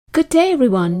Good day,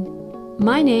 everyone.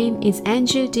 My name is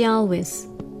Anju Dialwis.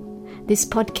 This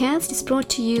podcast is brought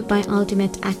to you by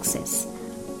Ultimate Access.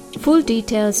 Full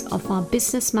details of our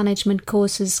business management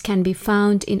courses can be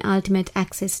found in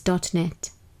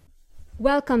ultimateaccess.net.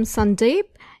 Welcome, Sandeep.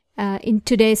 In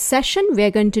today's session,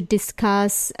 we're going to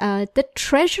discuss the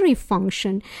treasury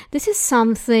function. This is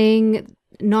something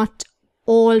not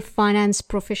all finance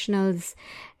professionals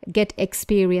get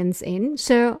experience in.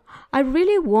 So I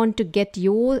really want to get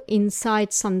your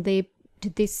insights, Sandeep, to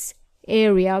this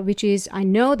area, which is, I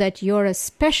know that you're a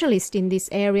specialist in this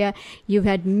area. You've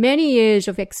had many years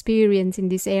of experience in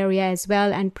this area as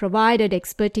well and provided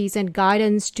expertise and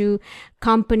guidance to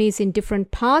companies in different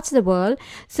parts of the world.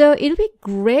 So it'll be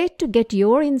great to get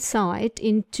your insight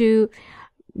into,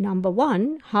 number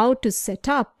one, how to set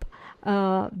up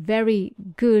a very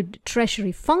good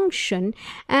treasury function.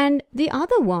 And the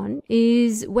other one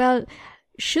is, well,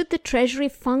 should the treasury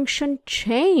function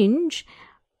change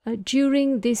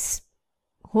during this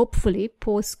hopefully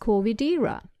post-COVID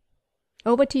era?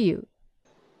 Over to you.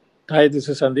 Hi, this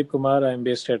is Sandeep Kumar. I'm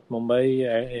based at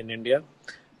Mumbai in India.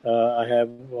 I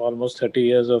have almost 30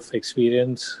 years of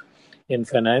experience in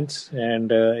finance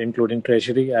and including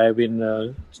treasury. I've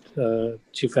been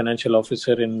chief financial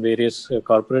officer in various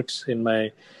corporates in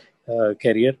my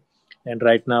career. And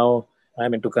right now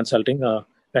I'm into consulting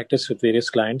practice with various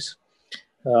clients.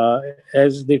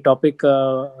 As the topic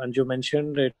Anju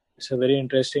mentioned, it's a very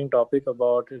interesting topic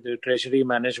about the treasury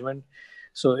management.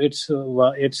 So it's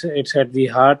at the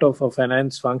heart of a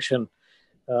finance function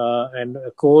and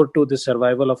a core to the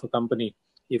survival of a company.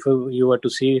 If you were to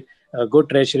see good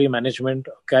treasury management,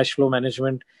 cash flow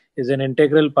management is an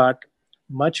integral part,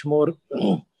 much more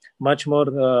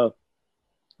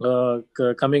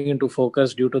coming into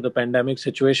focus due to the pandemic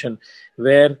situation,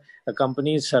 where a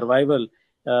company's survival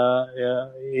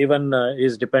even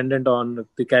is dependent on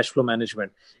the cash flow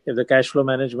management. If the cash flow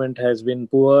management has been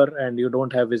poor and you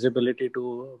don't have visibility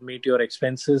to meet your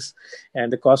expenses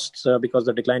and the costs because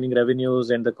the declining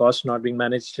revenues and the costs not being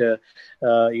managed, to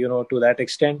that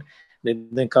extent,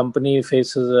 the company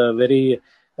faces a very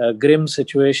grim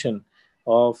situation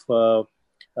of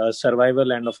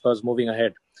survival and, of course, moving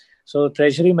ahead. So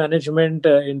treasury management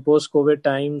in post-COVID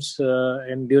times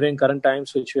and during current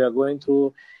times, which we are going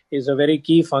through, is a very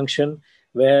key function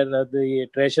where the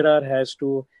treasurer has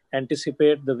to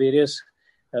anticipate the various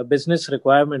business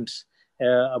requirements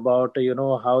about,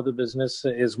 how the business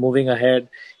is moving ahead,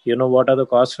 what are the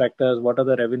cost factors, what are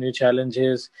the revenue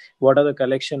challenges, what are the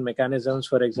collection mechanisms,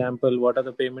 for example, what are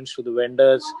the payments to the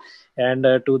vendors and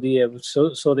to the,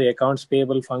 so the accounts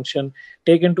payable function,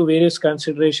 take into various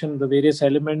consideration the various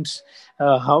elements,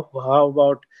 how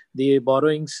about the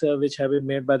borrowings which have been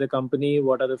made by the company,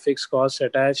 what are the fixed costs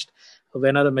attached,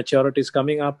 when are the maturities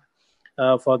coming up,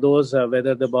 for those,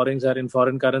 whether the borrowings are in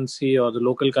foreign currency or the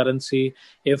local currency,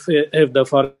 if the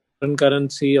foreign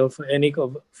currency of any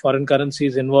foreign currency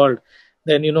is involved,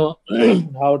 then,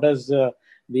 how does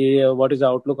what is the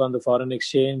outlook on the foreign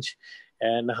exchange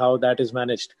and how that is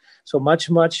managed. So much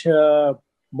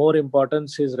more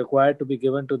importance is required to be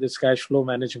given to this cash flow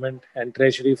management and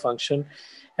treasury function.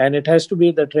 And it has to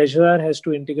be, the treasurer has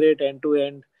to integrate end to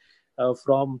end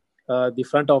from the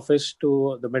front office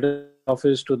to the middle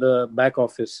office to the back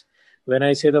office. When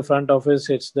I say the front office,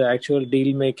 it's the actual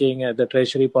deal making, the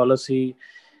treasury policy.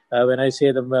 When I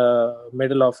say the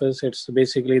middle office, it's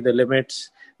basically the limits,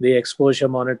 the exposure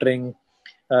monitoring,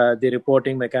 the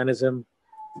reporting mechanism.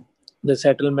 The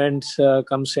settlements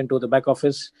comes into the back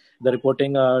office, the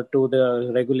reporting to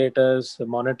the regulators, the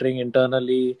monitoring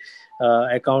internally,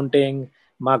 accounting,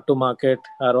 mark to market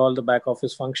are all the back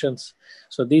office functions.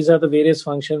 So these are the various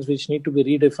functions which need to be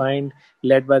redefined,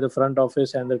 led by the front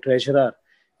office and the treasurer,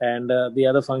 and the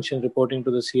other function reporting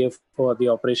to the CFO or the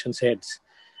operations heads.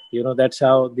 That's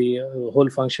how the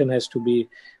whole function has to be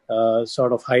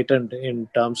sort of heightened in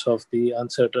terms of the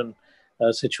uncertain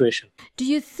situation. Do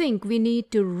you think we need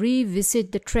to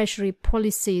revisit the treasury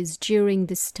policies during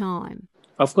this time?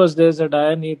 Of course, there's a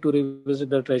dire need to revisit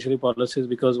the treasury policies,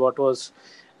 because what was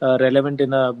relevant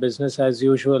in a business as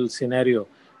usual scenario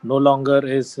no longer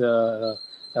is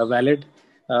valid.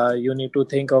 You need to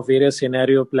think of various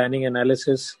scenario planning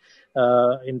analysis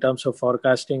in terms of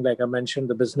forecasting. Like I mentioned,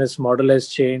 the business model has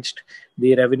changed,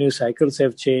 the revenue cycles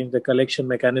have changed, the collection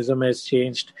mechanism has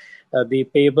changed, the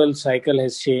payable cycle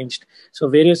has changed. So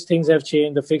various things have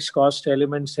changed. The fixed cost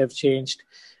elements have changed.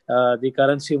 The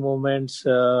currency movements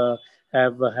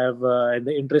have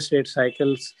the interest rate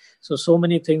cycles. So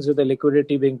many things, with the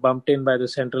liquidity being pumped in by the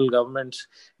central governments,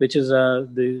 which is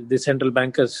the central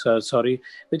bankers,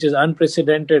 which is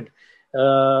unprecedented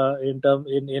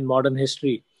in modern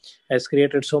history. has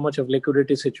created so much of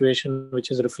liquidity situation,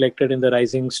 which is reflected in the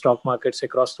rising stock markets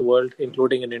across the world,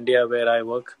 including in India, where I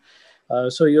work.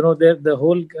 So, the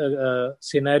whole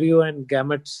scenario and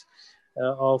gamuts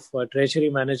of treasury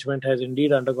management has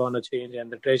indeed undergone a change,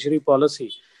 and the treasury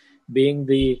policy being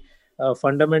the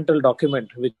fundamental document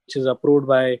which is approved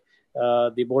by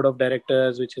the board of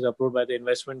directors, which is approved by the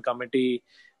investment committee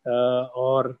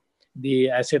or the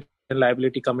asset and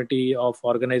liability committee of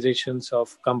organizations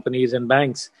of companies and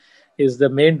banks, is the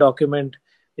main document,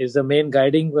 is the main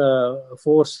guiding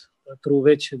force through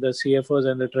which the CFOs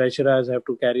and the treasurers have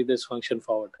to carry this function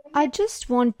forward. I just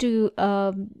want to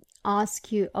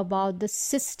ask you about the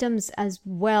systems as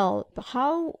well.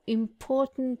 How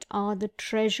important are the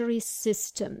treasury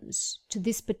systems to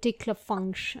this particular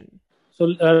function?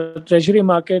 So treasury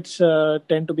markets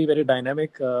tend to be very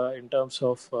dynamic in terms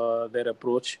of their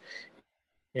approach,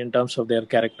 in terms of their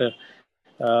character.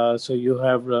 So you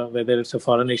have whether it's a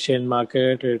foreign exchange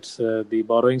market, it's the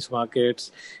borrowings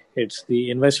markets, it's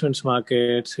the investments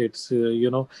markets, it's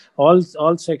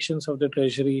all sections of the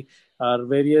treasury are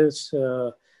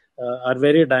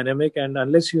very dynamic, and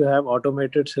unless you have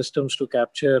automated systems to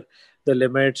capture the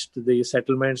limits, the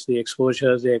settlements, the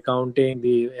exposures, the accounting,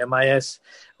 the MIS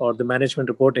or the management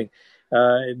reporting,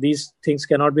 these things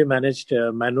cannot be managed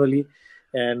manually.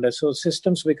 And so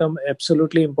systems become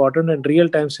absolutely important, and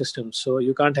real-time systems. So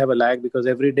you can't have a lag, because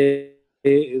every day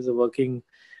is a working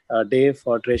day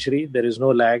for treasury. There is no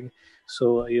lag.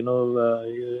 So,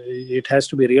 it has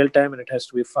to be real-time, and it has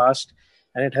to be fast,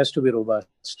 and it has to be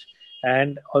robust,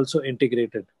 and also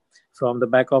integrated from the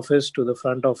back office to the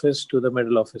front office to the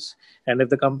middle office. And if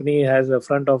the company has a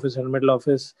front office and middle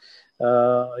office,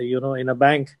 in a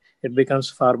bank, it becomes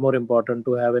far more important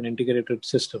to have an integrated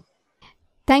system.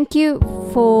 Thank you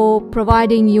for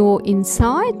providing your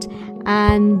insight,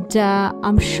 and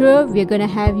I'm sure we're going to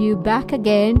have you back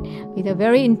again with a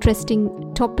very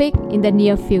interesting topic in the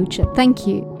near future. Thank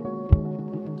you.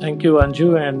 Thank you,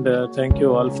 Anju, and thank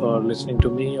you all for listening to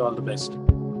me. All the best.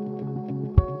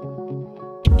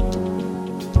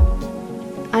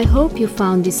 I hope you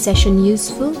found this session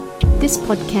useful. This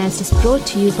podcast is brought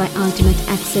to you by Ultimate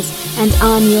Access, and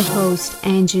I'm your host,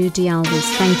 Anju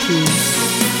Dialvis. Thank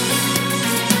you.